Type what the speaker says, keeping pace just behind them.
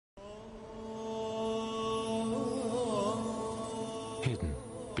Hidden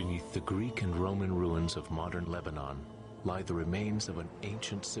beneath the Greek and Roman ruins of modern Lebanon lie the remains of an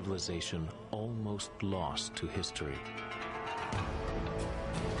ancient civilization almost lost to history.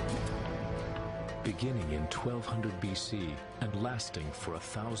 Beginning in 1200 BC and lasting for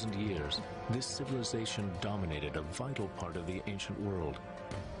 1,000 years, this civilization dominated a vital part of the ancient world.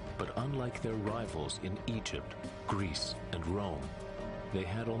 But unlike their rivals in Egypt, Greece, and Rome, they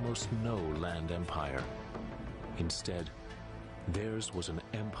had almost no land empire. Instead, theirs was an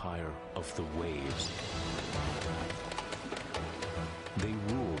empire of the waves. They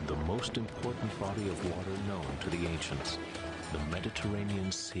ruled the most important body of water known to the ancients, the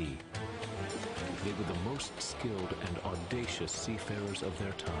Mediterranean Sea. They were the most skilled and audacious seafarers of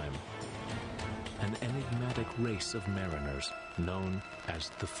their time, an enigmatic race of mariners known as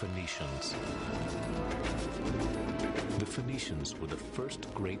the Phoenicians. The Phoenicians were the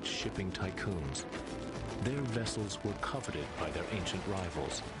first great shipping tycoons. Their vessels were coveted by their ancient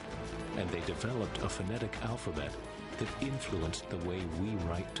rivals, and they developed a phonetic alphabet that influenced the way we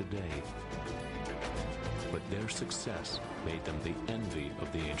write today. But their success made them the envy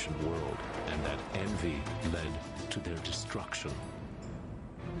of the ancient world, and that envy led to their destruction.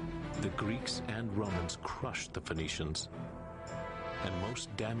 The Greeks and Romans crushed the Phoenicians, and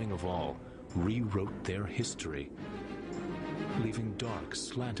most damning of all, rewrote their history, leaving dark,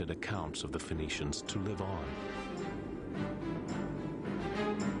 slanted accounts of the Phoenicians to live on.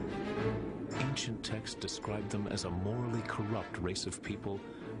 Ancient texts describe them as a morally corrupt race of people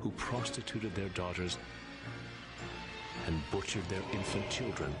who prostituted their daughters and butchered their infant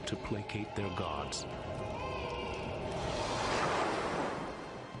children to placate their gods.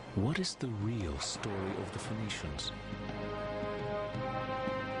 What is the real story of the Phoenicians?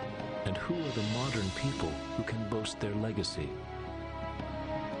 And who are the modern people who can boast their legacy?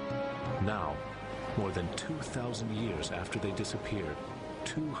 Now, more than 2,000 years after they disappeared,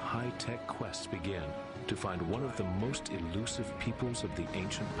 two high-tech quests begin to find one of the most elusive peoples of the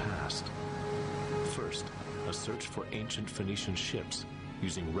ancient past. First, a search for ancient Phoenician ships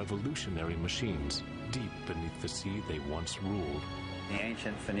using revolutionary machines deep beneath the sea they once ruled. The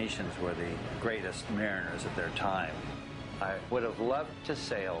ancient Phoenicians were the greatest mariners of their time. I would have loved to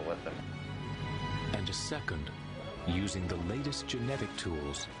sail with them. And a second, using the latest genetic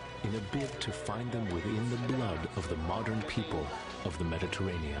tools in a bid to find them within the blood of the modern people of the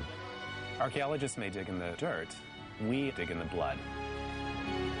Mediterranean. Archaeologists may dig in the dirt. We dig in the blood.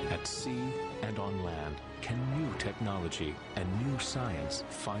 At sea and on land, can new technology and new science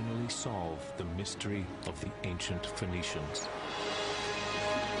finally solve the mystery of the ancient Phoenicians?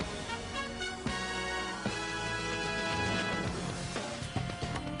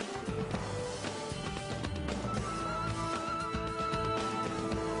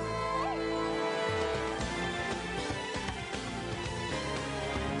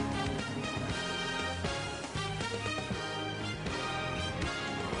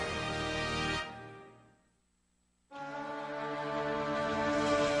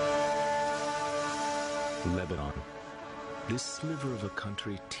 Lebanon. This sliver of a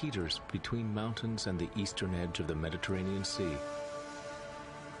country teeters between mountains and the eastern edge of the Mediterranean Sea.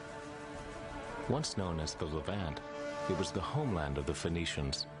 Once known as the Levant, it was the homeland of the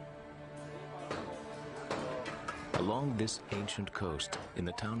Phoenicians. Along this ancient coast, in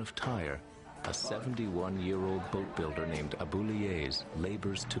the town of Tyre, a 71-year-old boat builder named Abu Liez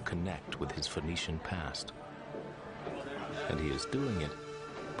labors to connect with his Phoenician past. And he is doing it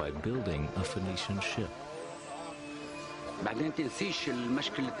by building a Phoenician ship.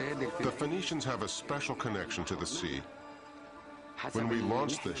 The Phoenicians have a special connection to the sea. When we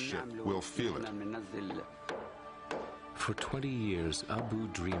launch this ship, we'll feel it. For 20 years, Abu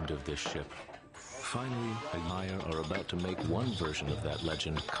dreamed of this ship. Finally, Maya are about to make one version of that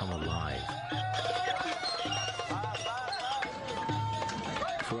legend come alive.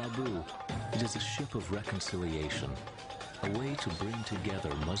 For Abu, it is a ship of reconciliation, a way to bring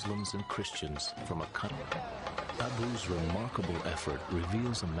together Muslims and Christians from a country. Abu's remarkable effort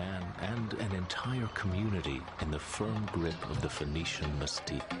reveals a man and an entire community in the firm grip of the Phoenician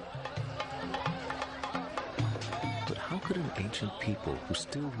mystique. But how could an ancient people who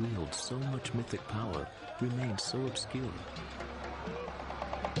still wield so much mythic power remain so obscure?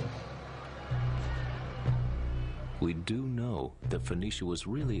 We do know that Phoenicia was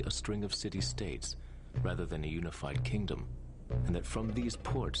really a string of city-states rather than a unified kingdom, and that from these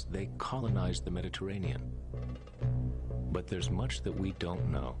ports they colonized the Mediterranean. But there's much that we don't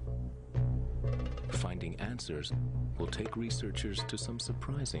know. Finding answers will take researchers to some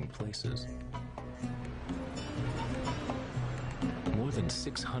surprising places. More More than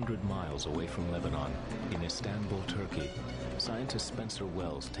 600 miles away from Lebanon, in Istanbul, Turkey, scientist Spencer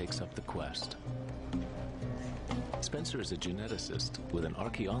Wells takes up the quest. Spencer is a geneticist with an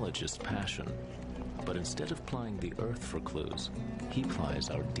archaeologist's passion, but instead of plying the earth for clues, he plies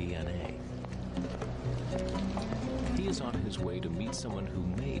our DNA. He is on his way to meet someone who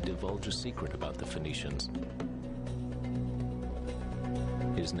may divulge a secret about the Phoenicians.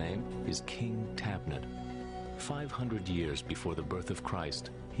 His name is King Tabnet. 500 years before the birth of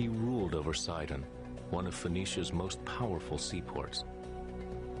Christ, he ruled over Sidon, one of Phoenicia's most powerful seaports.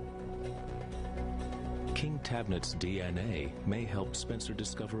 King Tabnet's DNA may help Spencer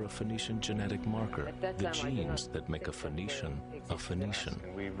discover a Phoenician genetic marker, the genes that make a Phoenician a Phoenician.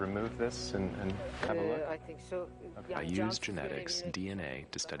 Can we remove this and Kabbalah? I think so. Okay. I use genetics, DNA,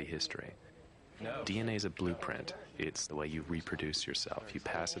 to study history. DNA is a blueprint. It's the way you reproduce yourself. You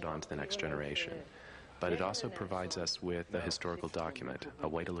pass it on to the next generation. But it also provides us with a historical document, a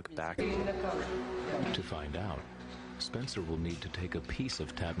way to look back. To find out, Spencer will need to take a piece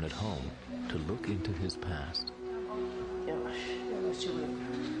of Tabnet home to look into his past.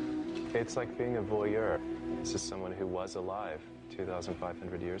 It's like being a voyeur. This is someone who was alive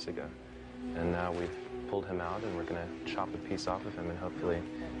 2,500 years ago. And now we've pulled him out and we're going to chop a piece off of him and hopefully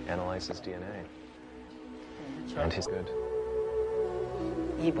analyze his DNA. And he's good.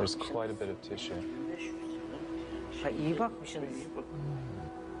 There's quite a bit of tissue.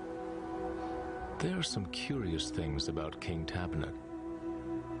 There are some curious things about King Tabnet.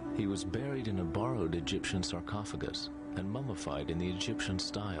 He was buried in a borrowed Egyptian sarcophagus and mummified in the Egyptian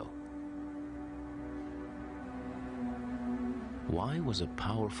style. Why was a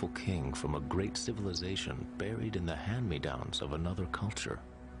powerful king from a great civilization buried in the hand-me-downs of another culture?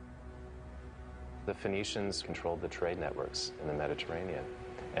 The Phoenicians controlled the trade networks in the Mediterranean,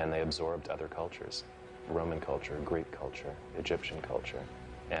 and they absorbed other cultures, Roman culture, Greek culture, Egyptian culture,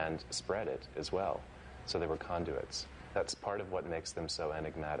 and spread it as well. So they were conduits. That's part of what makes them so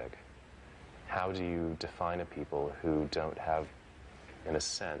enigmatic. How do you define a people who don't have, in a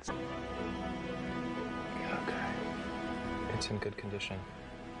sense... Okay. It's in good condition.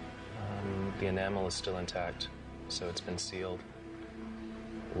 The enamel is still intact, so it's been sealed.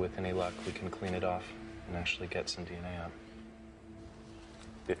 With any luck, we can clean it off and actually get some DNA out.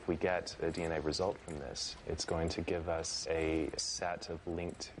 If we get a DNA result from this, it's going to give us a set of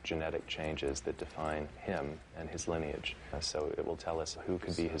linked genetic changes that define him and his lineage. So it will tell us who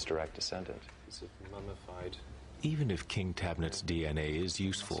could be his direct descendant. It's mummified. Even if King Tabnet's DNA is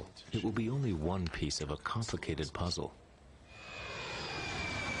useful, it will be only one piece of a complicated puzzle.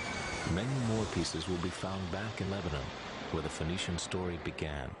 Many more pieces will be found back in Lebanon, where the Phoenician story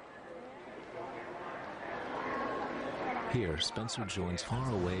began. Here, Spencer joins far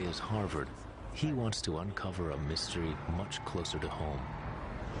away as Harvard. He wants to uncover a mystery much closer to home.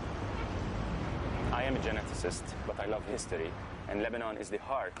 I am a geneticist, but I love history, and Lebanon is the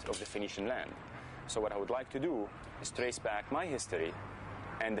heart of the Phoenician land. So what I would like to do is trace back my history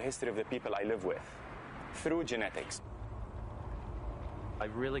and the history of the people I live with through genetics. I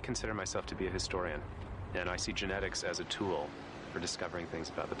really consider myself to be a historian, and I see genetics as a tool for discovering things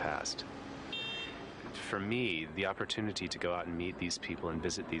about the past. For me, the opportunity to go out and meet these people and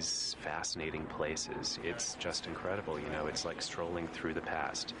visit these fascinating places, it's just incredible, you know, it's like strolling through the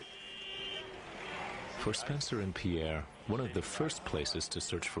past. For Spencer and Pierre, one of the first places to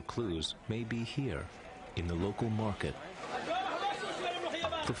search for clues may be here, in the local market.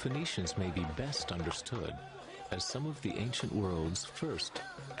 The Phoenicians may be best understood as some of the ancient world's first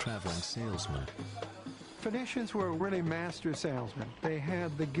traveling salesmen. Phoenicians were really master salesmen. They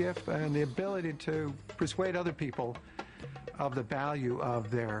had the gift and the ability to persuade other people of the value of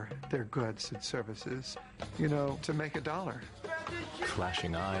their goods and services, you know, to make a dollar.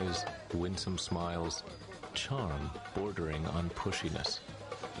 Flashing eyes, winsome smiles, charm bordering on pushiness.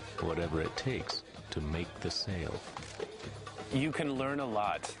 Whatever it takes to make the sale. You can learn a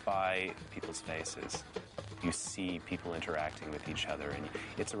lot by people's faces. You see people interacting with each other, and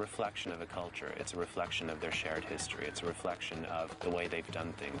it's a reflection of a culture. It's a reflection of their shared history. It's a reflection of the way they've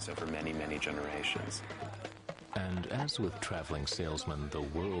done things over many, many generations. And as with traveling salesmen the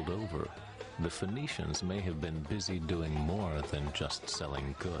world over, the Phoenicians may have been busy doing more than just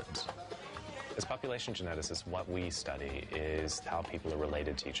selling goods. As population geneticists, what we study is how people are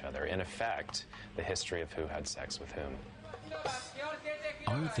related to each other. In effect, the history of who had sex with whom.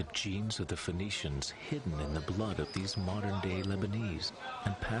 Are the genes of the Phoenicians hidden in the blood of these modern-day Lebanese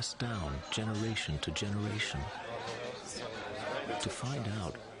and passed down generation to generation? To find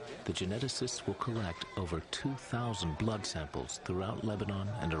out, the geneticists will collect over 2,000 blood samples throughout Lebanon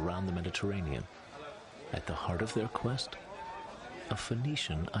and around the Mediterranean. At the heart of their quest, a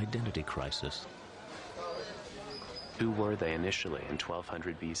Phoenician identity crisis. Who were they initially in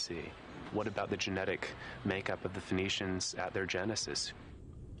 1200 BC? What about the genetic makeup of the Phoenicians at their genesis?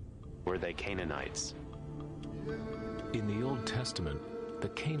 Were they Canaanites? In the Old Testament, the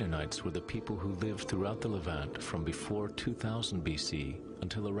Canaanites were the people who lived throughout the Levant from before 2000 BC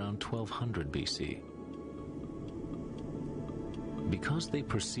until around 1200 BC. Because they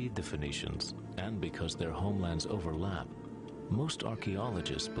precede the Phoenicians, and because their homelands overlap, most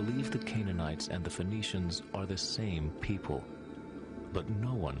archaeologists believe the Canaanites and the Phoenicians are the same people, but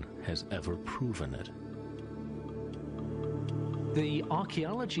no one has ever proven it. The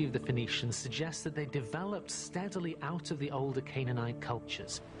archaeology of the Phoenicians suggests that they developed steadily out of the older Canaanite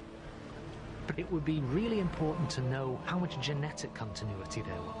cultures. But it would be really important to know how much genetic continuity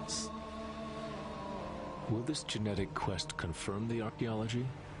there was. Will this genetic quest confirm the archaeology,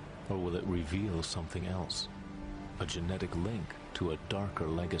 or will it reveal something else? A genetic link to a darker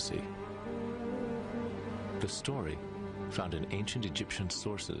legacy? The story, found in ancient Egyptian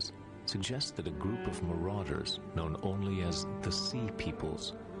sources, suggests that a group of marauders, known only as the Sea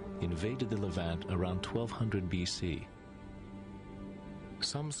Peoples, invaded the Levant around 1200 BC.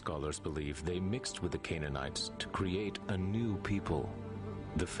 Some scholars believe they mixed with the Canaanites to create a new people,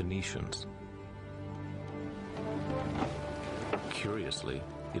 the Phoenicians. Curiously,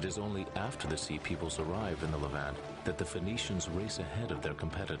 it is only after the Sea Peoples arrive in the Levant that the Phoenicians race ahead of their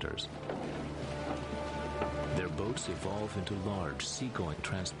competitors. Their boats evolve into large seagoing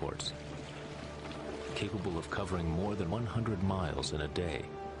transports, capable of covering more than 100 miles in a day.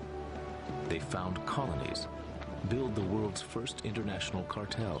 They found colonies, build the world's first international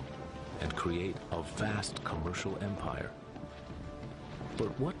cartel, and create a vast commercial empire.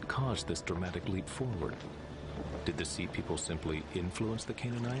 But what caused this dramatic leap forward? Did the Sea People simply influence the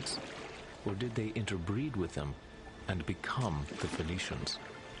Canaanites, or did they interbreed with them and become the Phoenicians?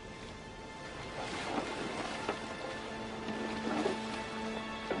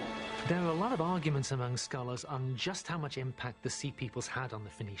 There are a lot of arguments among scholars on just how much impact the Sea Peoples had on the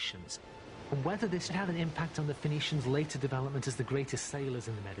Phoenicians, and whether this had an impact on the Phoenicians' later development as the greatest sailors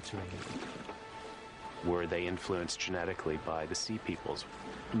in the Mediterranean. Were they influenced genetically by the Sea Peoples?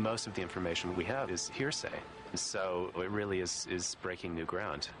 Most of the information we have is hearsay. So it really is breaking new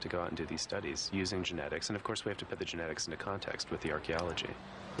ground to go out and do these studies using genetics. And of course, we have to put the genetics into context with the archaeology.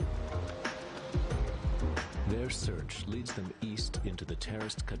 Their search leads them east into the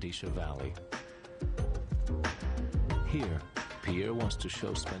terraced Kadisha Valley. Here, Pierre wants to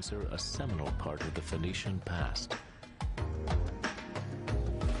show Spencer a seminal part of the Phoenician past.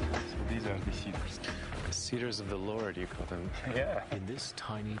 So these are the cedars. The cedars of the Lord, you call them. Yeah. In this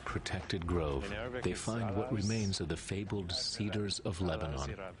tiny protected grove, In Arabic, they it's find what alas. remains of the fabled cedars of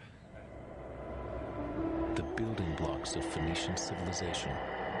Lebanon, the building blocks of Phoenician civilization.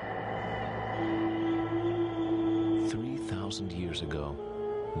 3,000 years ago,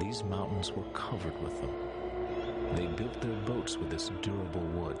 these mountains were covered with them. They built their boats with this durable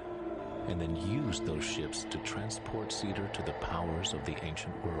wood, and then used those ships to transport cedar to the powers of the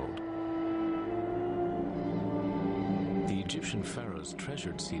ancient world. The Egyptian pharaohs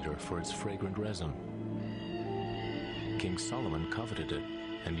treasured cedar for its fragrant resin. King Solomon coveted it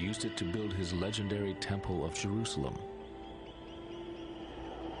and used it to build his legendary Temple of Jerusalem.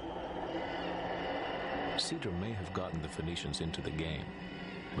 Cedar may have gotten the Phoenicians into the game,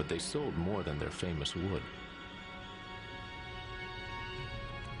 but they sold more than their famous wood.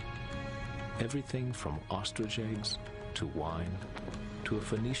 Everything from ostrich eggs to wine to a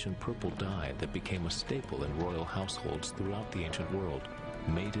Phoenician purple dye that became a staple in royal households throughout the ancient world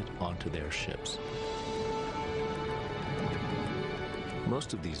made it onto their ships.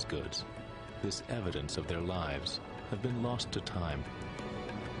 Most of these goods, this evidence of their lives, have been lost to time.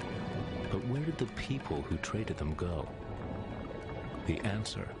 But where did the people who traded them go? The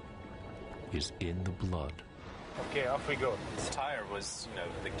answer is in the blood. Okay, off we go. Tyre was,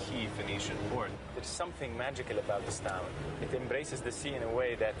 the key Phoenician port. There's something magical about this town. It embraces the sea in a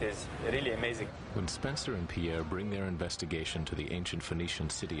way that is really amazing. When Spencer and Pierre bring their investigation to the ancient Phoenician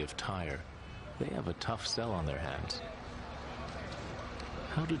city of Tyre, they have a tough sell on their hands.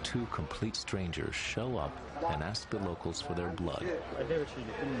 How do two complete strangers show up and ask the locals for their blood?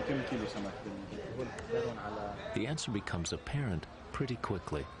 The answer becomes apparent pretty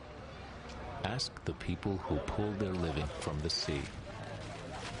quickly. Ask the people who pulled their living from the sea.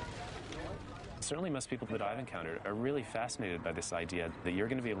 Certainly most people that I've encountered are really fascinated by this idea that you're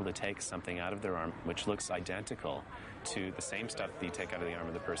going to be able to take something out of their arm which looks identical to the same stuff that you take out of the arm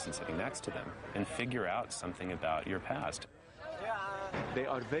of the person sitting next to them and figure out something about your past. They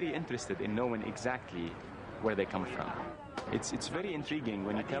are very interested in knowing exactly where they come from. It's very intriguing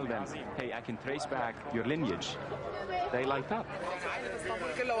when you tell them, hey, I can trace back your lineage. They light up.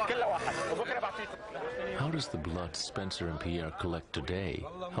 How does the blood Spencer and Pierre collect today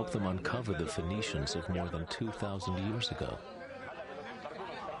help them uncover the Phoenicians of more than 2,000 years ago?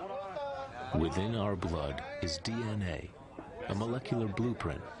 Within our blood is DNA, a molecular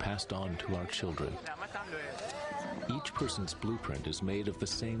blueprint passed on to our children. Each person's blueprint is made of the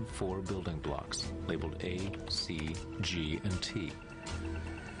same 4 building blocks, labeled A, C, G, and T.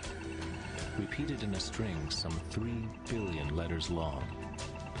 Repeated in a string some 3 billion letters long.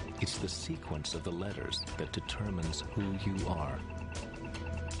 It's the sequence of the letters that determines who you are.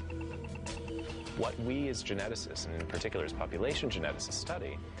 What we as geneticists, and in particular as population geneticists,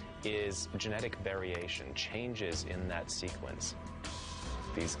 study is genetic variation, changes in that sequence.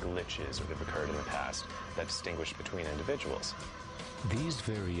 These glitches that have occurred in the past that distinguish between individuals. These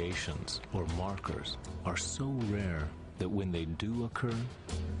variations, or markers, are so rare that when they do occur,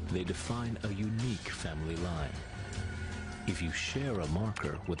 they define a unique family line. If you share a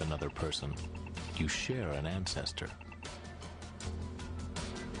marker with another person, you share an ancestor.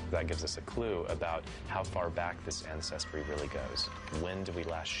 That gives us a clue about how far back this ancestry really goes. When do we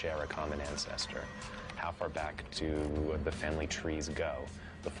last share a common ancestor? How far back do the family trees go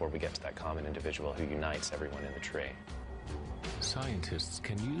before we get to that common individual who unites everyone in the tree? Scientists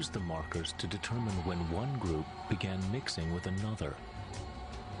can use the markers to determine when one group began mixing with another.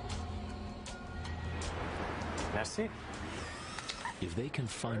 Merci. If they can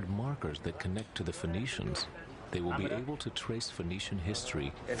find markers that connect to the Phoenicians, they will be able to trace Phoenician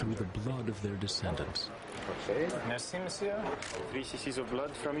history through the blood of their descendants. Okay. Merci, monsieur. 3 cc's of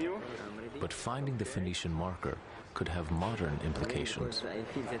blood from you. But finding the Phoenician marker could have modern implications.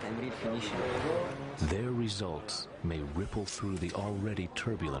 Their results may ripple through the already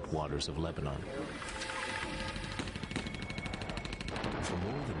turbulent waters of Lebanon. For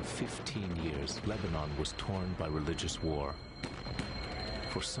more than 15 years, Lebanon was torn by religious war.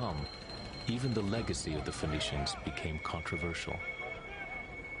 For some, even the legacy of the Phoenicians became controversial.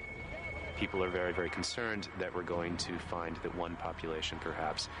 People are very, very concerned that we're going to find that one population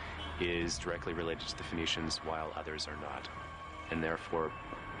perhaps is directly related to the Phoenicians while others are not. And therefore,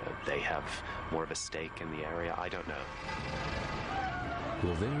 they have more of a stake in the area. I don't know.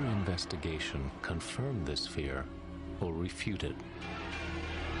 Will their investigation confirm this fear or refute it?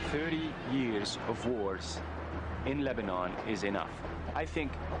 30 years of wars in Lebanon is enough. I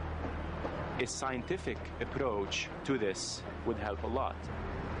think a scientific approach to this would help a lot.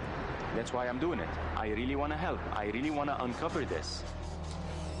 That's why I'm doing it. I really want to help. I really want to uncover this.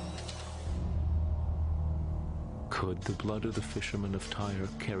 Could the blood of the fishermen of Tyre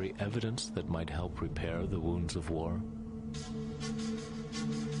carry evidence that might help repair the wounds of war?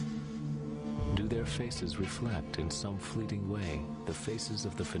 Do their faces reflect in some fleeting way the faces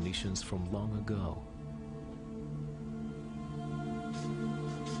of the Phoenicians from long ago?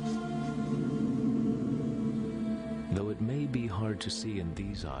 Though it may be hard to see in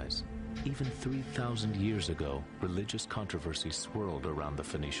these eyes, even 3,000 years ago, religious controversy swirled around the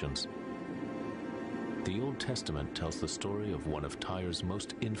Phoenicians. The Old Testament tells the story of one of Tyre's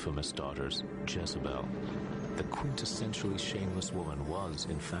most infamous daughters, Jezebel. The quintessentially shameless woman was,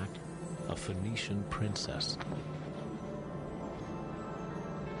 in fact, a Phoenician princess.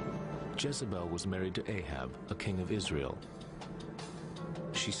 Jezebel was married to Ahab, a king of Israel.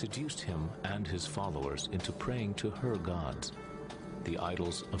 She seduced him and his followers into praying to her gods, the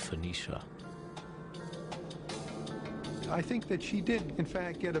idols of Phoenicia. I think that she did, in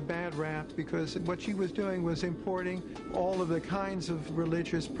fact, get a bad rap because what she was doing was importing all of the kinds of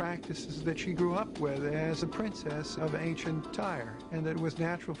religious practices that she grew up with as a princess of ancient Tyre, and that it was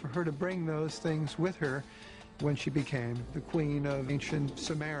natural for her to bring those things with her when she became the queen of ancient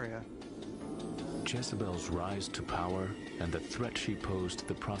Samaria. Jezebel's rise to power and the threat she posed to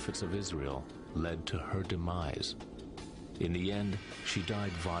the prophets of Israel led to her demise. In the end, she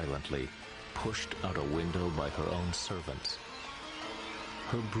died violently, pushed out a window by her own servants.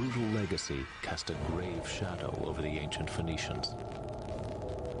 Her brutal legacy cast a grave shadow over the ancient Phoenicians.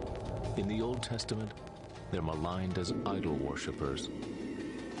 In the Old Testament, they're maligned as idol worshippers.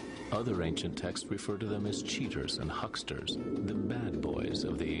 Other ancient texts refer to them as cheaters and hucksters, the bad boys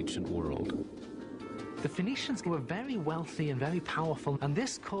of the ancient world. The Phoenicians were very wealthy and very powerful, and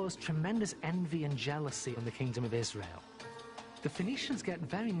this caused tremendous envy and jealousy in the kingdom of Israel. The Phoenicians get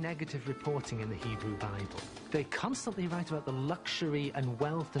very negative reporting in the Hebrew Bible. They constantly write about the luxury and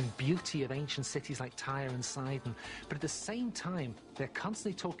wealth and beauty of ancient cities like Tyre and Sidon, but at the same time, they're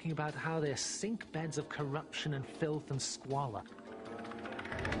constantly talking about how they're sink beds of corruption and filth and squalor.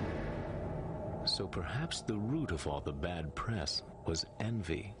 So perhaps the root of all the bad press was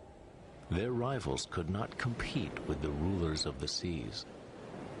envy. Their rivals could not compete with the rulers of the seas.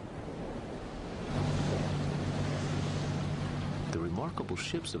 The remarkable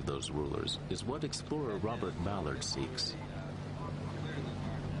ships of those rulers is what explorer Robert Ballard seeks.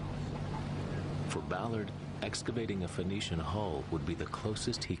 For Ballard, excavating a Phoenician hull would be the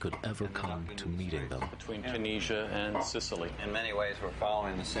closest he could ever come to meeting them. Between Tunisia and Sicily. In many ways, we're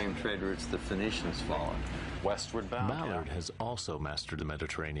following the same trade routes the Phoenicians followed. Westward bound. Ballard has also mastered the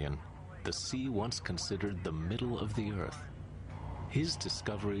Mediterranean, the sea once considered the middle of the earth. His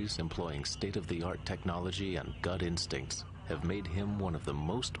discoveries employing state-of-the-art technology and gut instincts have made him one of the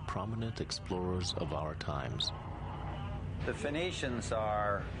most prominent explorers of our times. The Phoenicians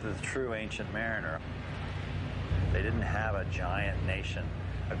are the true ancient mariner. They didn't have a giant nation,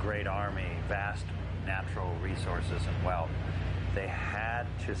 a great army, vast natural resources and wealth. They had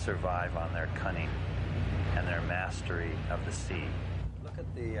to survive on their cunning and their mastery of the sea. Look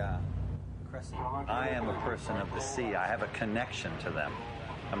at the crescent. I am a person of the sea. I have a connection to them.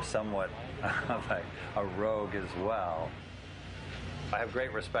 I'm somewhat of a rogue as well. I have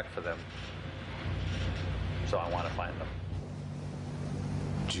great respect for them, so I want to find them.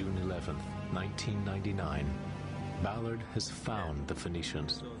 June 11th, 1999. Ballard has found the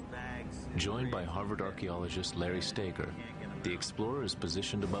Phoenicians. Joined by Harvard archaeologist Larry Steger, the explorer is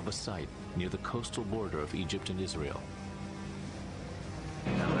positioned above a site near the coastal border of Egypt and Israel.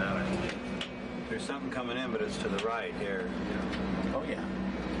 There's something coming in, but it's to the right here. Oh, yeah.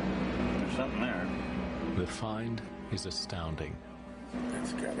 There's something there. The find is astounding.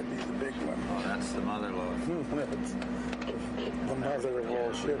 That's got to be the big one. Oh, that's the mother lode. That's the mother of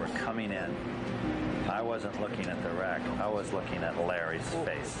all ships. We're coming in. I wasn't looking at the wreck. I was looking at Larry's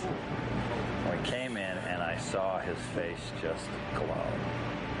face. We came in, and I saw his face just glow.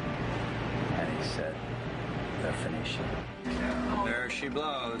 And he said, "The Phoenician." There she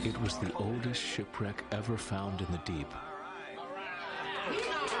blows. It was the oldest shipwreck ever found in the deep.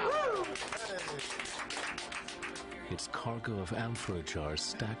 Its cargo of amphora jars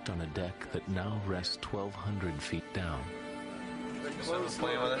stacked on a deck that now rests 1,200 feet down.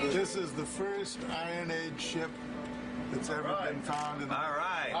 This is the first Iron Age ship that's ever been found in the... All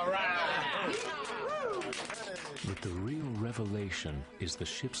right. All right. But the real revelation is the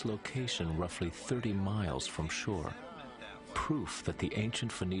ship's location roughly 30 miles from shore. Proof that the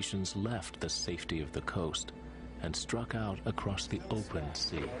ancient Phoenicians left the safety of the coast and struck out across the open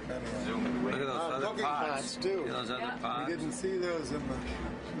sea. Look at those other pots. Too. Look at those other pots. We didn't see those in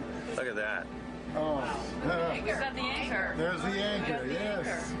the... Look at that. Oh, Is that the anchor? there's the anchor,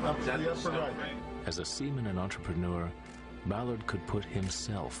 yes. Up to the upper right. As a seaman and entrepreneur, Ballard could put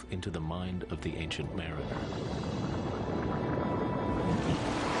himself into the mind of the ancient mariner.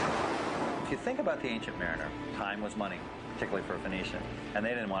 If you think about the ancient mariner, time was money, particularly for a Phoenician, and they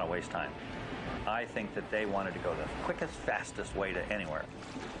didn't want to waste time. I think that they wanted to go the quickest, fastest way to anywhere.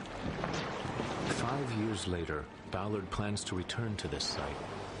 5 years later, Ballard plans to return to this site,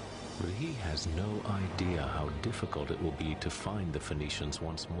 but he has no idea how difficult it will be to find the Phoenicians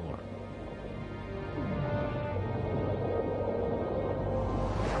once more.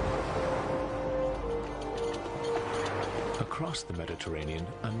 Across the Mediterranean,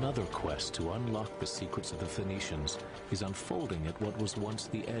 another quest to unlock the secrets of the Phoenicians is unfolding at what was once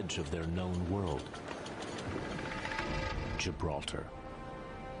the edge of their known world. Gibraltar.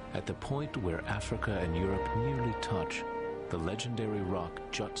 At the point where Africa and Europe nearly touch, the legendary rock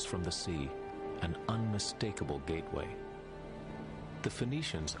juts from the sea, an unmistakable gateway. The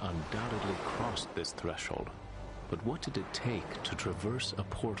Phoenicians undoubtedly crossed this threshold, but what did it take to traverse a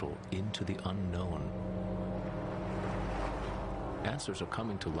portal into the unknown? Answers are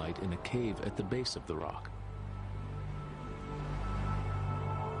coming to light in a cave at the base of the rock.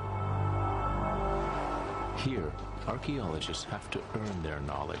 Here, archaeologists have to earn their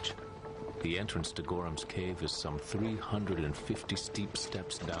knowledge. The entrance to Gorham's cave is some 350 steep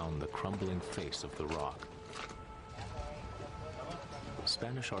steps down the crumbling face of the rock.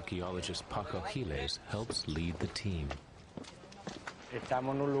 Spanish archaeologist Paco Giles helps lead the team.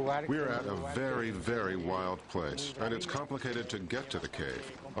 We're at a very, very wild place, and it's complicated to get to the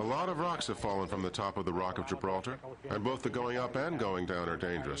cave. A lot of rocks have fallen from the top of the Rock of Gibraltar, and both the going up and going down are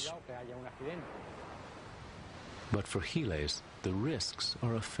dangerous. But for Giles, the risks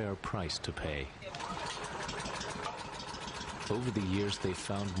are a fair price to pay. Over the years, they've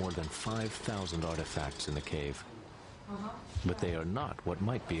found more than 5,000 artifacts in the cave. But they are not what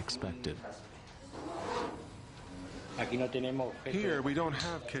might be expected. Here, we don't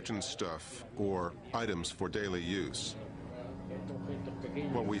have kitchen stuff or items for daily use.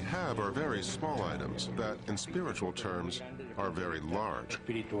 What we have are very small items that, in spiritual terms, are very large.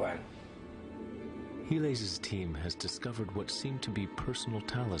 Heles' team has discovered what seem to be personal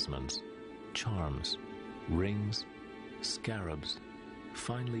talismans, charms, rings, scarabs,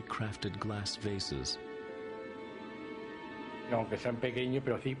 finely crafted glass vases.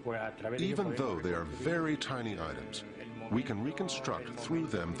 Even though they are very tiny items, we can reconstruct through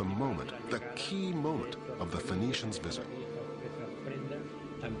them the moment, the key moment of the Phoenicians' visit.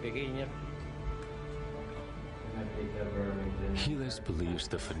 Heles believes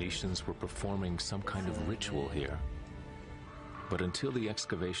the Phoenicians were performing some kind of ritual here. But until the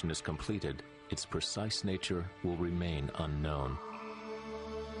excavation is completed, its precise nature will remain unknown.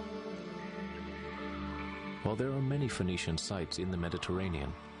 While there are many Phoenician sites in the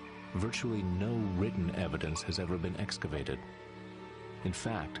Mediterranean, virtually no written evidence has ever been excavated. In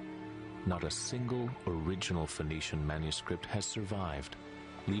fact, not a single original Phoenician manuscript has survived,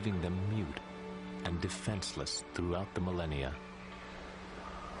 leaving them mute and defenseless throughout the millennia.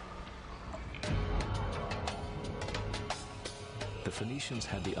 The Phoenicians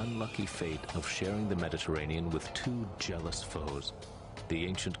had the unlucky fate of sharing the Mediterranean with two jealous foes, the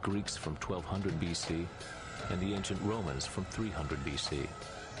ancient Greeks from 1200 BC and the ancient Romans from 300 BC.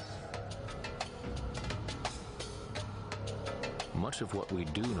 Much of what we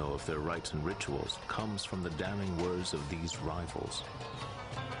do know of their rites and rituals comes from the damning words of these rivals.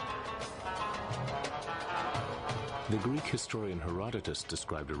 The Greek historian Herodotus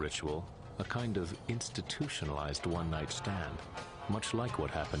described a ritual, a kind of institutionalized one-night stand, much like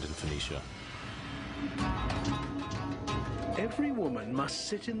what happened in Phoenicia. Every woman must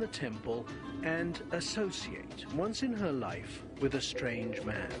sit in the temple and associate once in her life with a strange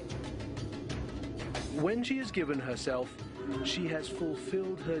man. When she has given herself, she has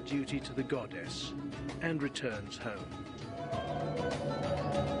fulfilled her duty to the goddess and returns home.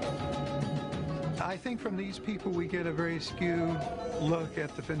 I think from these people we get a very skewed look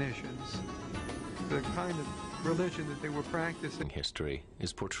at the Phoenicians. The kind of religion that they were practicing. History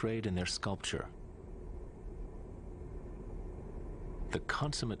is portrayed in their sculpture. The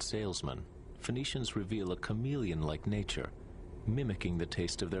consummate salesman, Phoenicians reveal a chameleon-like nature, mimicking the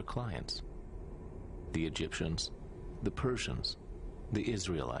taste of their clients. The Egyptians, the Persians, the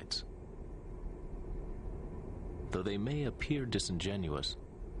Israelites. Though they may appear disingenuous,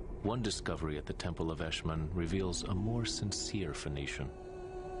 one discovery at the Temple of Eshmun reveals a more sincere Phoenician.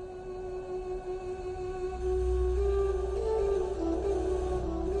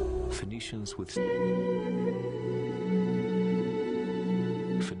 Phoenicians with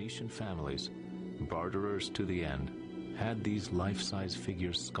Phoenician families, barterers to the end, had these life-size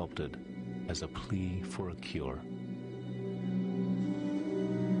figures sculpted as a plea for a cure.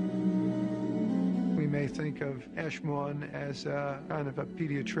 We may think of Eshmun as a kind of a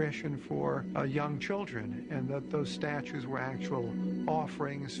pediatrician for young children, and that those statues were actual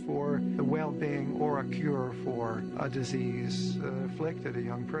offerings for the well-being or a cure for a disease that afflicted a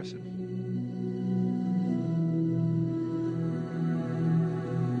young person.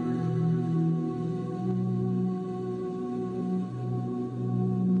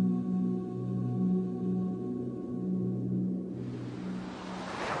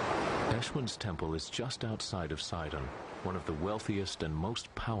 Eshmun's temple is just outside of Sidon, one of the wealthiest and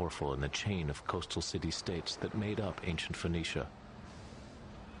most powerful in the chain of coastal city-states that made up ancient Phoenicia.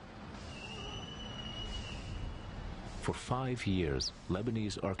 For 5 years,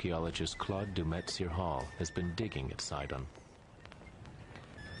 Lebanese archaeologist Claude Dumet-Sirhal has been digging at Sidon.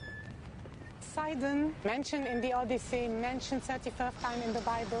 Sidon, mentioned in the Odyssey, mentioned 31st time in the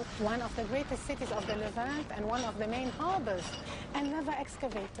Bible, one of the greatest cities of the Levant and one of the main harbors, and never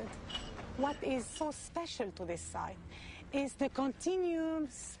excavated. What is so special to this site is the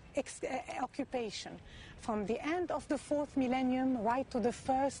continuous occupation from the end of the 4th millennium right to the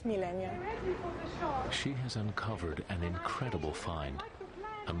 1st millennium. She has uncovered an incredible find,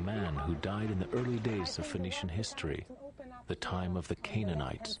 a man who died in the early days of Phoenician history, the time of the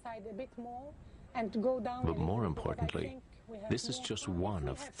Canaanites. But more importantly, this is just one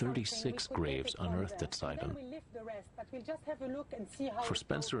of 36 graves unearthed at Sidon. For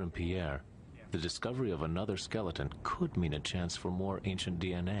Spencer and Pierre, the discovery of another skeleton could mean a chance for more ancient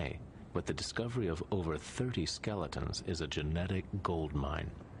DNA, but the discovery of over 30 skeletons is a genetic goldmine.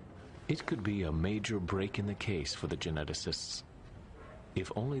 It could be a major break in the case for the geneticists,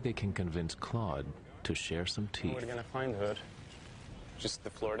 if only they can convince Claude to share some teeth. Where are we gonna find her? Just the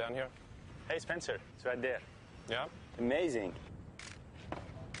floor down here? Hey, Spencer, it's right there. Yeah? Amazing.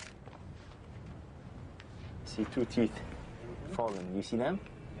 See 2 teeth fallen. You see them?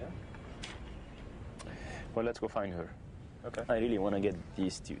 Yeah. Well, let's go find her. Okay. I really want to get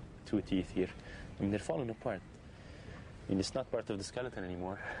these two teeth here. I mean, they're falling apart. I mean, it's not part of the skeleton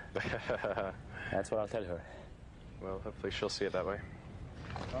anymore. That's what I'll tell her. Well, hopefully she'll see it that way.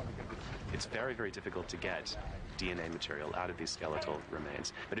 It's very, very difficult to get DNA material out of these skeletal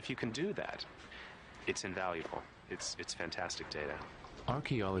remains. But if you can do that, it's invaluable. It's fantastic data.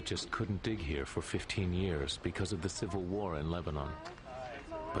 Archaeologists couldn't dig here for 15 years because of the civil war in Lebanon.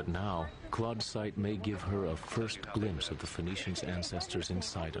 But now, Claude's site may give her a first glimpse of the Phoenicians' ancestors in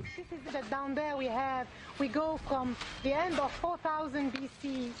Sidon. Down there we go from the end of 4000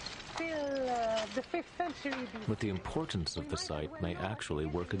 BC till the 5th century BC. But the importance of the site may actually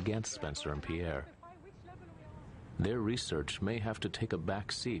work against Spencer and Pierre. Their research may have to take a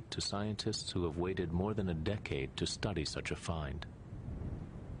back seat to scientists who have waited more than a decade to study such a find.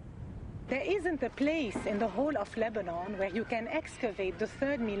 There isn't a place in the whole of Lebanon where you can excavate the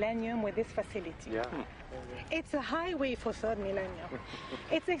 3rd millennium with this facility. Yeah. It's a highway for 3rd millennium.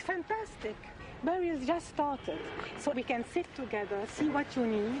 It's fantastic. Burials just started, so we can sit together, see what you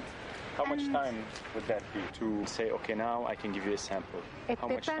need. How much time would that be to say, okay, now I can give you a sample? It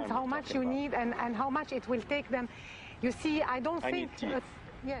depends how much you need and how much it will take them. You see, I don't think...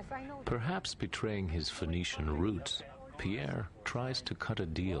 Yes, I know. Perhaps betraying his Phoenician roots, Pierre tries to cut a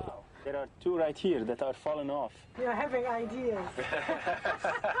deal. There are two right here that are falling off. You're having ideas.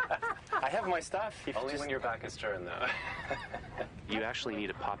 I have my stuff. Only when your back is turned, though. You actually need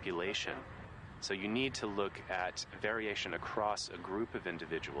a population. So you need to look at variation across a group of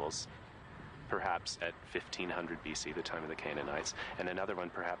individuals, perhaps at 1500 BC, the time of the Canaanites, and another one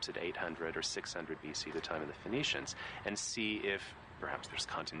perhaps at 800 or 600 BC, the time of the Phoenicians, and see if perhaps there's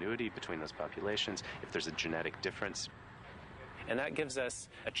continuity between those populations, if there's a genetic difference. And that gives us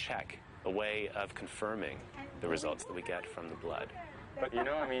a check, a way of confirming the results that we get from the blood. But you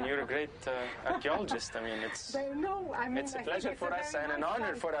know, I mean, you're a great archaeologist. I mean, it's a pleasure for us and an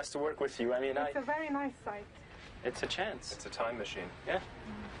honor for us to work with you. I mean, it's a very nice site. It's a chance. It's a time machine. Yeah.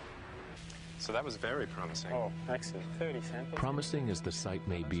 So that was very promising. Oh, excellent. 30 samples. Promising as the site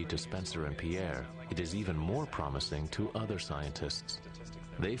may be to Spencer and Pierre, it is even more promising to other scientists.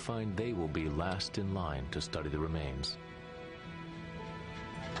 They find they will be last in line to study the remains.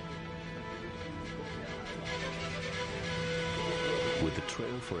 With the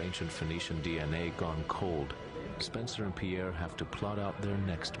trail for ancient Phoenician DNA gone cold, Spencer and Pierre have to plot out their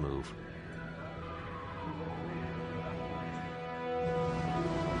next move.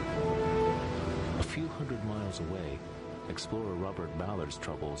 A few hundred miles away, explorer Robert Ballard's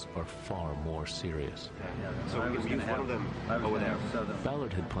troubles are far more serious. So we can follow them over there.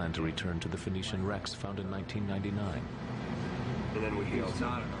 Ballard had planned to return to the Phoenician wrecks found in 1999. And then we go.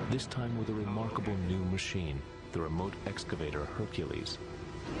 This time with a remarkable new machine, the remote excavator Hercules.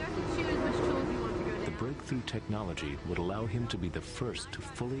 You have to choose which tools you want to go down. The breakthrough technology would allow him to be the first to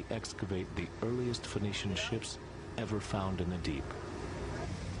fully excavate the earliest Phoenician ships ever found in the deep.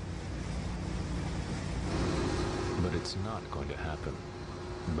 But it's not going to happen.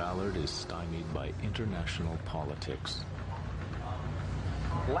 Ballard is stymied by international politics.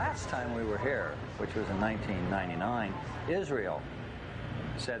 Last time we were here, which was in 1999, Israel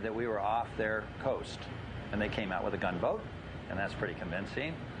said that we were off their coast. And they came out with a gunboat, and that's pretty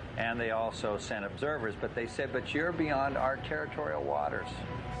convincing. And they also sent observers, but they said, but you're beyond our territorial waters.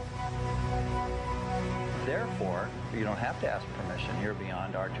 Therefore, you don't have to ask permission. You're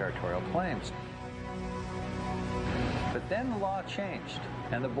beyond our territorial claims. But then the law changed,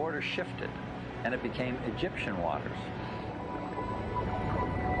 and the border shifted, and it became Egyptian waters.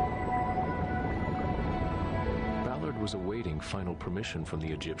 Ballard was awaiting final permission from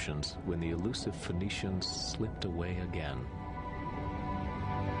the Egyptians when the elusive Phoenicians slipped away again.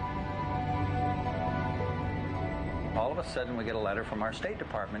 All of a sudden, we get a letter from our State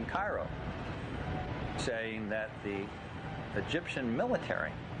Department in Cairo saying that the Egyptian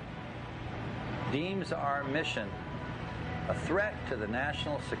military deems our mission a threat to the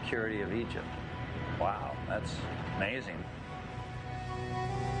national security of Egypt. Wow, that's amazing.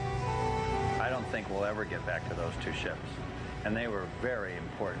 I don't think we'll ever get back to those two ships. And they were very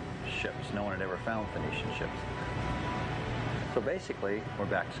important ships. No one had ever found Phoenician ships. So basically, we're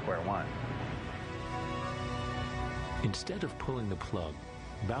back to square one. Instead of pulling the plug,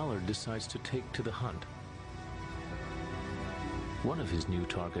 Ballard decides to take to the hunt. One of his new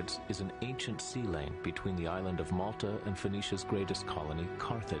targets is an ancient sea lane between the island of Malta and Phoenicia's greatest colony,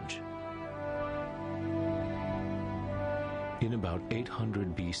 Carthage. In about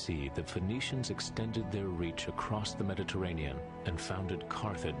 800 BC, the Phoenicians extended their reach across the Mediterranean and founded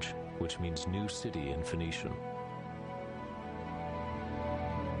Carthage, which means new city in Phoenician.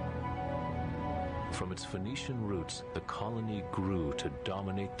 From its Phoenician roots, the colony grew to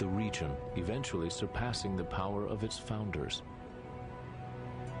dominate the region, eventually surpassing the power of its founders.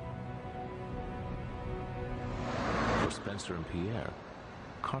 For Spencer and Pierre,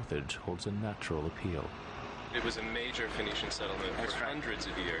 Carthage holds a natural appeal. It was a major Phoenician settlement for hundreds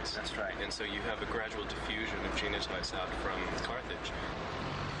of years. That's right. And so you have a gradual diffusion of genotypes out from Carthage.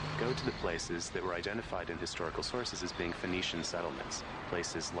 Go to the places that were identified in historical sources as being Phoenician settlements,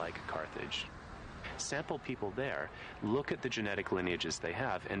 places like Carthage. Sample people there, look at the genetic lineages they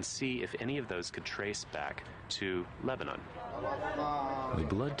have, and see if any of those could trace back to Lebanon. The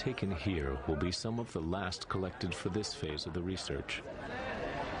blood taken here will be some of the last collected for this phase of the research.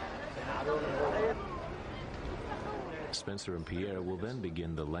 Spencer and Pierre will then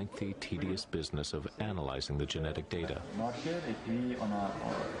begin the lengthy, tedious business of analyzing the genetic data.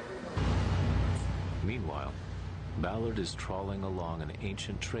 Meanwhile, Ballard is trawling along an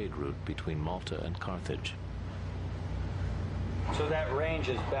ancient trade route between Malta and Carthage. So that range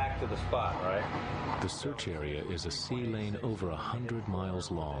is back to the spot, right? The search area is a sea lane over 100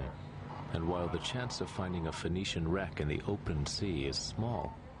 miles long, and while the chance of finding a Phoenician wreck in the open sea is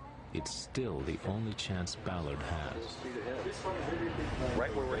small, it's still the only chance Ballard has.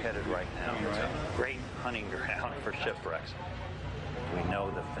 Right where we're headed right now, it's a great hunting ground for shipwrecks. We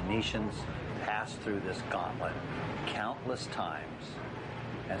know the Phoenicians passed through this gauntlet countless times,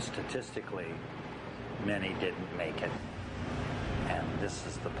 and statistically, many didn't make it. And this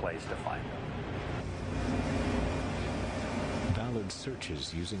is the place to find them. Ballard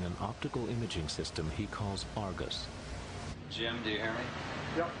searches using an optical imaging system he calls Argus. Jim, do you hear me?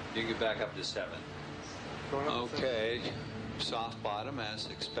 Yep. You can get back up to 7. Okay. Soft bottom as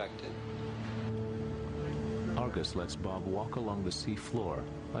expected. Argus lets Bob walk along the sea floor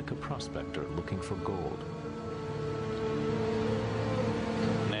like a prospector looking for gold.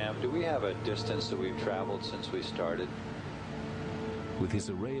 Nav, do we have a distance that we've traveled since we started? With his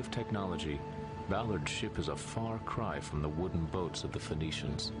array of technology, Ballard's ship is a far cry from the wooden boats of the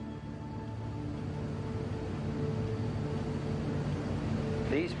Phoenicians.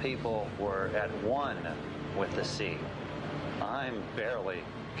 These people were at one with the sea. I'm barely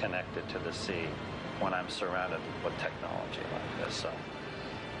connected to the sea when I'm surrounded with technology like this. So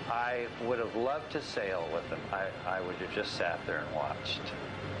I would have loved to sail with them. I would have just sat there and watched.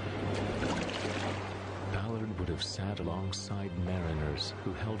 Ballard would have sat alongside mariners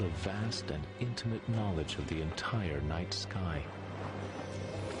who held a vast and intimate knowledge of the entire night sky.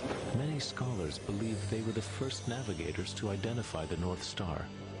 Many scholars believe they were the first navigators to identify the North Star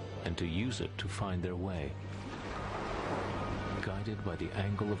and to use it to find their way. Guided by the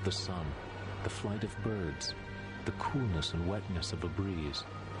angle of the sun, the flight of birds, the coolness and wetness of a breeze,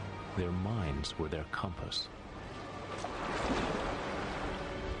 their minds were their compass.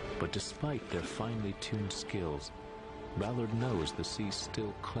 But despite their finely tuned skills, Ballard knows the sea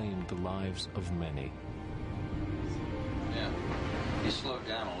still claimed the lives of many. Yeah. He slowed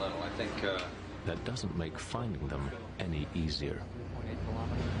down a little. I think... That doesn't make finding them any easier.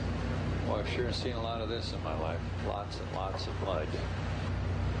 Well, I've sure seen a lot of this in my life. Lots and lots of blood.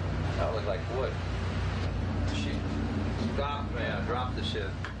 That looked like wood. She dropped the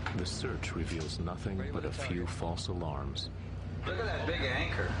ship. The search reveals nothing but a few false alarms. Look at that big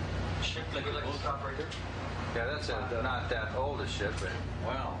anchor. Ship like a stop right there? Yeah, that's not that old a ship, but,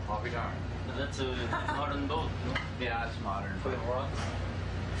 well, I'll be darned. That's a modern boat. Yeah, it's modern.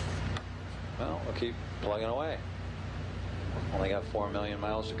 Well, we'll keep plugging away. Only got 4 million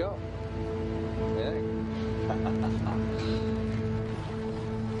miles to go.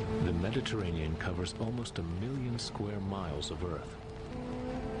 The Mediterranean covers almost 1 million square miles of Earth.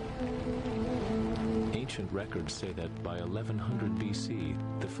 Ancient records say that by 1100 BC,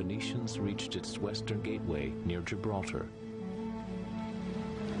 the Phoenicians reached its western gateway near Gibraltar.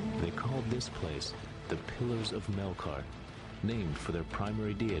 They called this place the Pillars of Melkart, named for their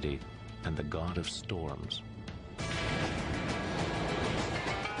primary deity and the god of storms.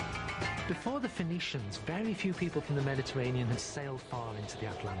 Before the Phoenicians, very few people from the Mediterranean had sailed far into the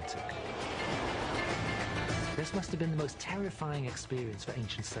Atlantic. This must have been the most terrifying experience for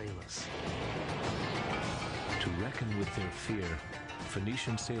ancient sailors. To reckon with their fear,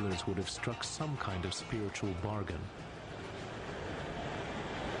 Phoenician sailors would have struck some kind of spiritual bargain.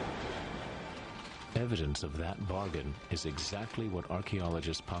 Evidence of that bargain is exactly what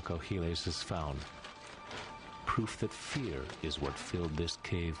archaeologist Paco Giles has found. Proof that fear is what filled this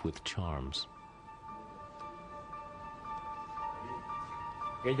cave with charms.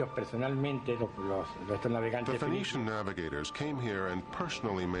 The Phoenician navigators came here and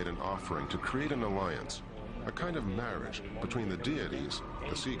personally made an offering to create an alliance, a kind of marriage between the deities,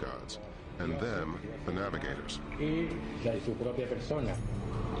 the sea gods, and them, the navigators. Y la de su propia persona.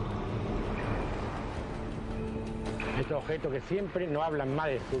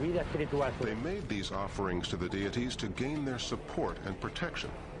 They made these offerings to the deities to gain their support and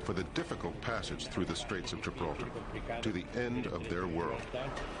protection for the difficult passage through the Straits of Gibraltar, to the end of their world.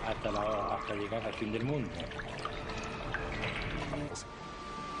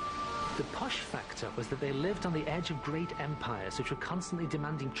 The push factor was that they lived on the edge of great empires which were constantly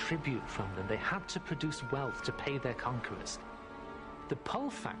demanding tribute from them. They had to produce wealth to pay their conquerors. The pull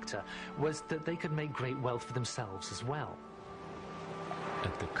factor was that they could make great wealth for themselves as well.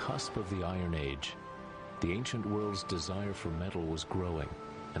 At the cusp of the Iron Age, the ancient world's desire for metal was growing,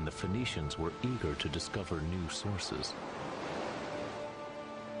 and the Phoenicians were eager to discover new sources.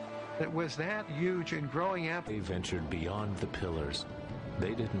 It was that huge and growing up. They ventured beyond the pillars.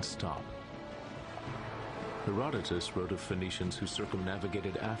 They didn't stop. Herodotus wrote of Phoenicians who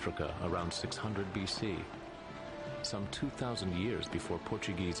circumnavigated Africa around 600 BC, some 2,000 years before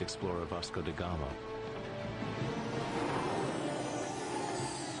Portuguese explorer Vasco da Gama.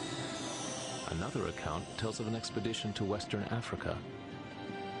 Another account tells of an expedition to Western Africa.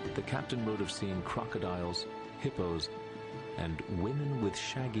 The captain wrote of seeing crocodiles, hippos, and women with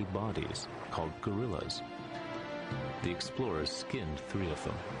shaggy bodies called gorillas. The explorers skinned 3 of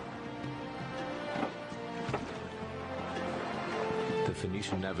them. The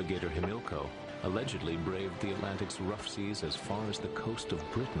Phoenician navigator Himilco allegedly braved the Atlantic's rough seas as far as the coast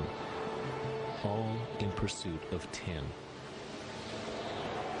of Britain, all in pursuit of tin.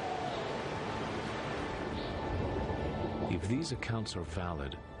 If these accounts are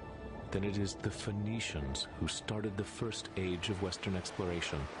valid, then it is the Phoenicians who started the first age of Western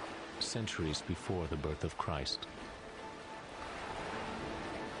exploration, centuries before the birth of Christ.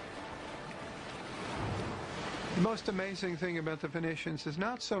 The most amazing thing about the Phoenicians is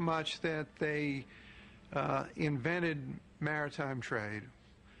not so much that they invented maritime trade,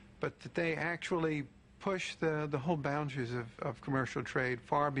 but that they actually pushed the whole boundaries of commercial trade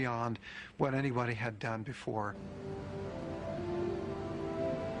far beyond what anybody had done before.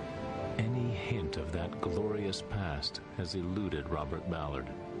 Any hint of that glorious past has eluded Robert Ballard.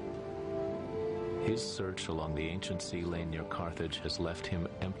 His search along the ancient sea lane near Carthage has left him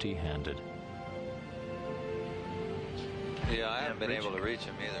empty-handed. Yeah, I haven't been able to reach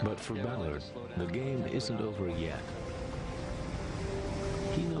him either. But for Ballard, the game isn't over yet.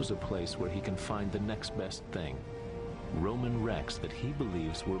 He knows a place where he can find the next best thing, Roman wrecks that he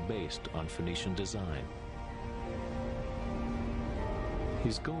believes were based on Phoenician design.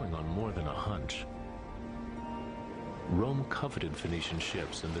 He's going on more than a hunch. Rome coveted Phoenician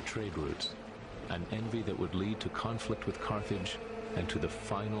ships and the trade routes, an envy that would lead to conflict with Carthage and to the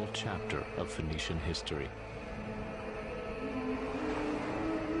final chapter of Phoenician history.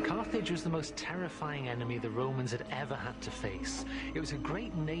 Carthage was the most terrifying enemy the Romans had ever had to face. It was a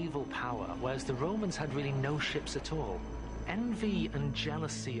great naval power, whereas the Romans had really no ships at all. Envy and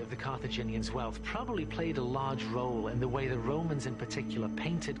jealousy of the Carthaginians' wealth probably played a large role in the way the Romans in particular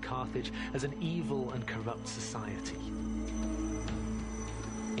painted Carthage as an evil and corrupt society.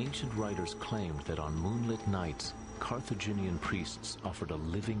 Ancient writers claimed that on moonlit nights, Carthaginian priests offered a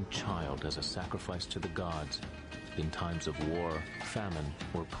living child as a sacrifice to the gods in times of war, famine,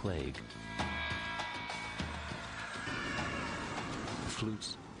 or plague.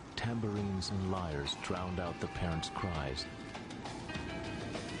 Flutes, tambourines, and lyres drowned out the parents' cries.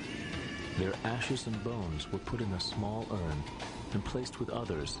 Their ashes and bones were put in a small urn and placed with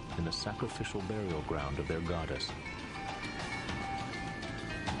others in the sacrificial burial ground of their goddess.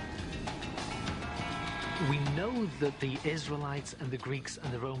 We know that the Israelites and the Greeks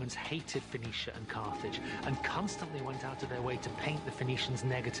and the Romans hated Phoenicia and Carthage and constantly went out of their way to paint the Phoenicians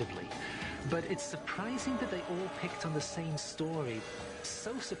negatively. But it's surprising that they all picked on the same story.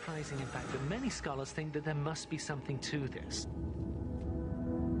 So surprising, in fact, that many scholars think that there must be something to this.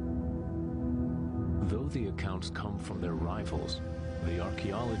 Though the accounts come from their rivals, the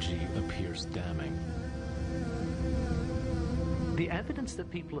archaeology appears damning. The evidence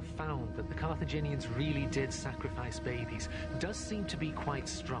that people have found that the Carthaginians really did sacrifice babies does seem to be quite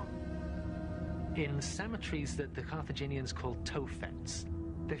strong. In cemeteries that the Carthaginians called tofets,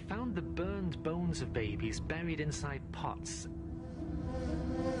 they found the burned bones of babies buried inside pots.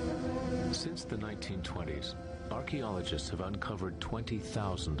 Since the 1920s, archaeologists have uncovered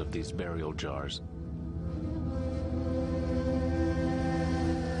 20,000 of these burial jars.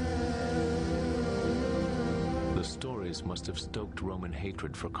 The stories must have stoked Roman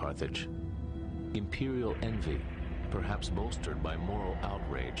hatred for Carthage. Imperial envy, perhaps bolstered by moral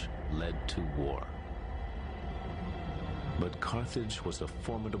outrage, led to war. But Carthage was a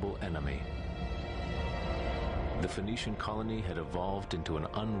formidable enemy. The Phoenician colony had evolved into an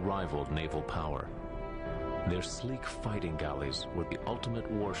unrivaled naval power. Their sleek fighting galleys were the ultimate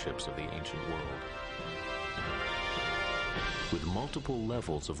warships of the ancient world. With multiple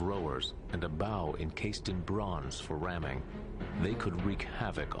levels of rowers and a bow encased in bronze for ramming, they could wreak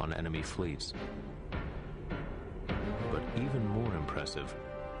havoc on enemy fleets. But even more impressive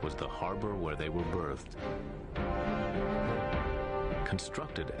was the harbor where they were birthed.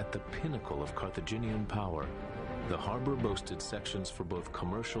 Constructed at the pinnacle of Carthaginian power, the harbor boasted sections for both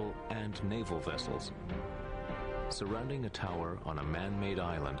commercial and naval vessels. Surrounding a tower on a man-made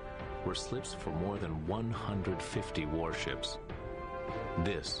island were slips for more than 150 warships.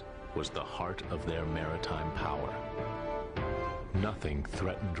 This was the heart of their maritime power. Nothing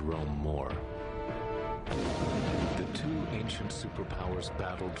threatened Rome more. The two ancient superpowers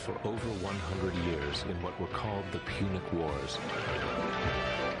battled for over 100 years in what were called the Punic Wars.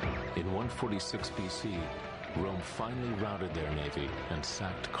 In 146 BC, Rome finally routed their navy and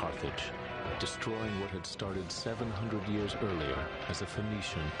sacked Carthage, destroying what had started 700 years earlier as a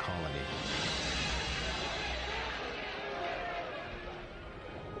Phoenician colony.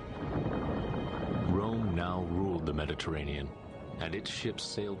 Rome now ruled the Mediterranean, and its ships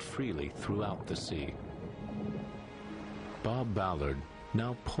sailed freely throughout the sea. Bob Ballard,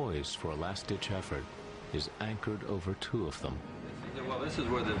 now poised for a last-ditch effort, is anchored over two of them. Well, this is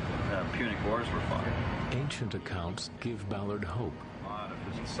where the Punic Wars were fought. Ancient accounts give Ballard hope.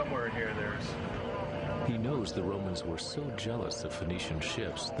 Somewhere in here there's... He knows the Romans were so jealous of Phoenician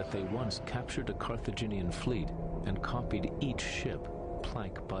ships that they once captured a Carthaginian fleet and copied each ship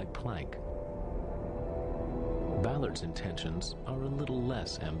plank by plank. Ballard's intentions are a little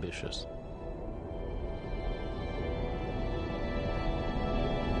less ambitious.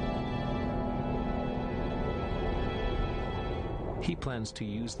 He plans to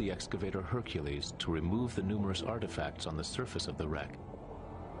use the excavator Hercules to remove the numerous artifacts on the surface of the wreck.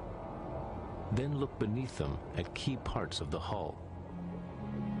 Then look beneath them at key parts of the hull.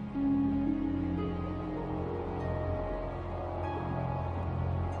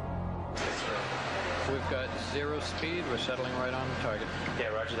 We've got 0 speed. We're settling right on target. Yeah,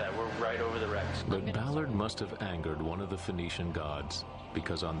 roger that. We're right over the wrecks. But Ballard must have angered one of the Phoenician gods,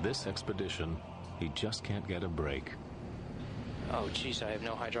 because on this expedition, he just can't get a break. Oh, geez, I have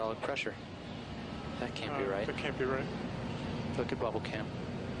no hydraulic pressure. That can't be right. That can't be right. Look at bubble cam.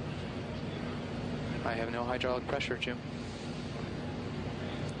 I have no hydraulic pressure, Jim.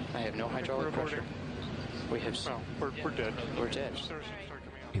 I have no hydraulic pressure. We have... Well, we're dead. We're dead.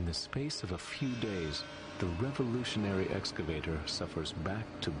 In the space of a few days, the revolutionary excavator suffers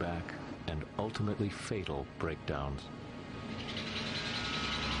back-to-back and ultimately fatal breakdowns.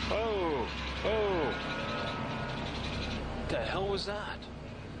 Oh! Oh! The hell was that?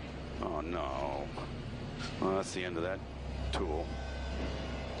 Oh, no. Well, that's the end of that tool.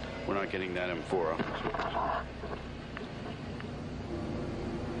 We're not getting that amphora.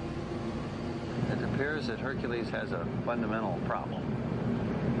 It appears that Hercules has a fundamental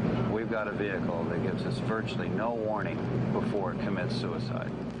problem. We've got a vehicle that gives us virtually no warning before it commits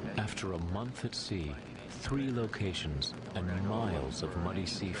suicide. After a month at sea, 3 locations, and miles of muddy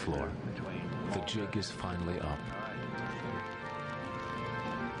seafloor, the jig is finally up.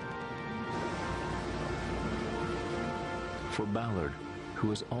 For Ballard, who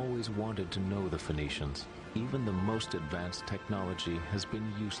has always wanted to know the Phoenicians, even the most advanced technology has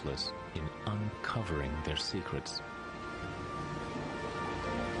been useless in uncovering their secrets.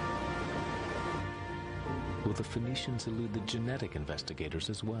 Will the Phoenicians elude the genetic investigators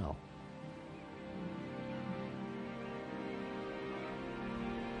as well?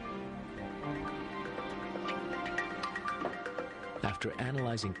 After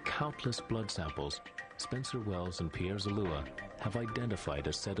analyzing countless blood samples, Spencer Wells and Pierre Zalua have identified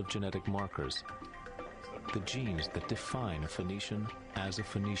a set of genetic markers, the genes that define a Phoenician as a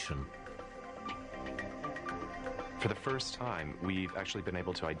Phoenician. For the first time, we've actually been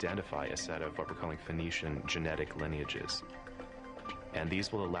able to identify a set of what we're calling Phoenician genetic lineages. And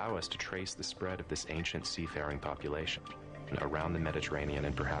these will allow us to trace the spread of this ancient seafaring population around the Mediterranean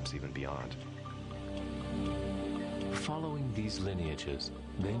and perhaps even beyond. Following these lineages,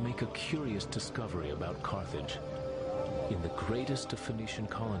 they make a curious discovery about Carthage. In the greatest of Phoenician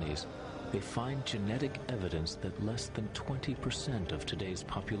colonies, they find genetic evidence that less than 20% of today's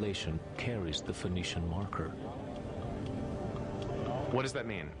population carries the Phoenician marker. What does that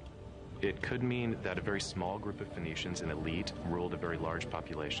mean? It could mean that a very small group of Phoenicians, an elite, ruled a very large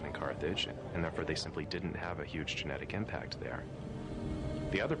population in Carthage, and therefore they simply didn't have a huge genetic impact there.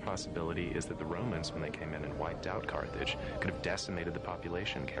 The other possibility is that the Romans, when they came in and wiped out Carthage, could have decimated the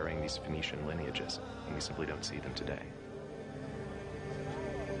population carrying these Phoenician lineages, and we simply don't see them today.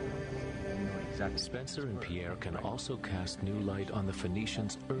 Spencer and Pierre can also cast new light on the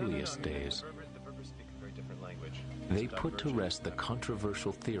Phoenicians' earliest days. They put to rest the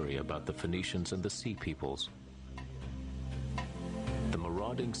controversial theory about the Phoenicians and the Sea Peoples. The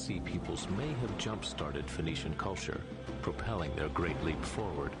marauding Sea Peoples may have jump-started Phoenician culture, propelling their great leap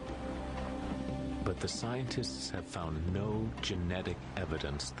forward. But the scientists have found no genetic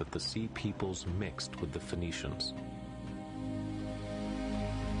evidence that the Sea Peoples mixed with the Phoenicians.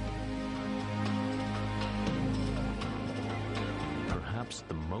 Perhaps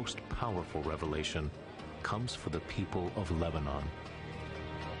the most powerful revelation comes for the people of Lebanon.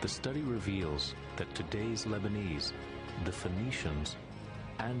 The study reveals that today's Lebanese, the Phoenicians,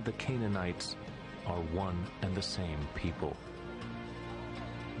 and the Canaanites are one and the same people.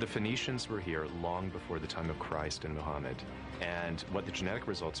 The Phoenicians were here long before the time of Christ and Muhammad. And what the genetic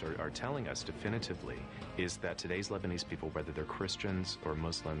results are telling us definitively is that today's Lebanese people, whether they're Christians or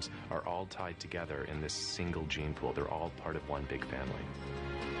Muslims, are all tied together in this single gene pool. They're all part of one big family.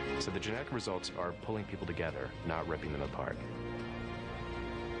 So the genetic results are pulling people together, not ripping them apart.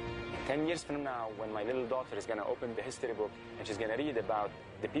 10 years from now, when my little daughter is going to open the history book and she's going to read about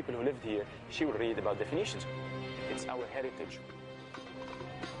the people who lived here, she will read about the Phoenicians. It's our heritage.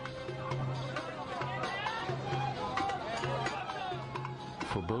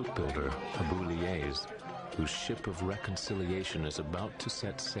 For boat builder Abu Liez, whose ship of reconciliation is about to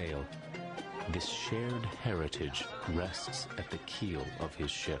set sail, this shared heritage rests at the keel of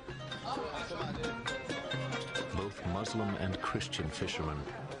his ship. Both Muslim and Christian fishermen,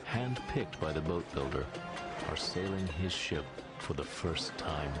 hand-picked by the boat builder, are sailing his ship for the first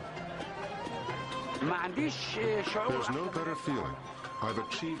time. There's no better feeling. I've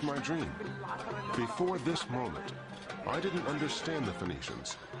achieved my dream. Before this moment, I didn't understand the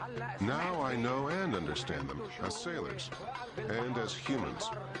Phoenicians. Now I know and understand them as sailors and as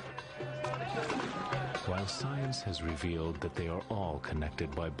humans. While science has revealed that they are all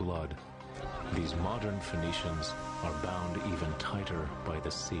connected by blood, these modern Phoenicians are bound even tighter by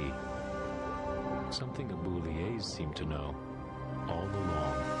the sea. Something Abu Liez seemed to know all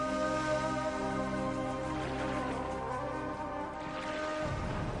along.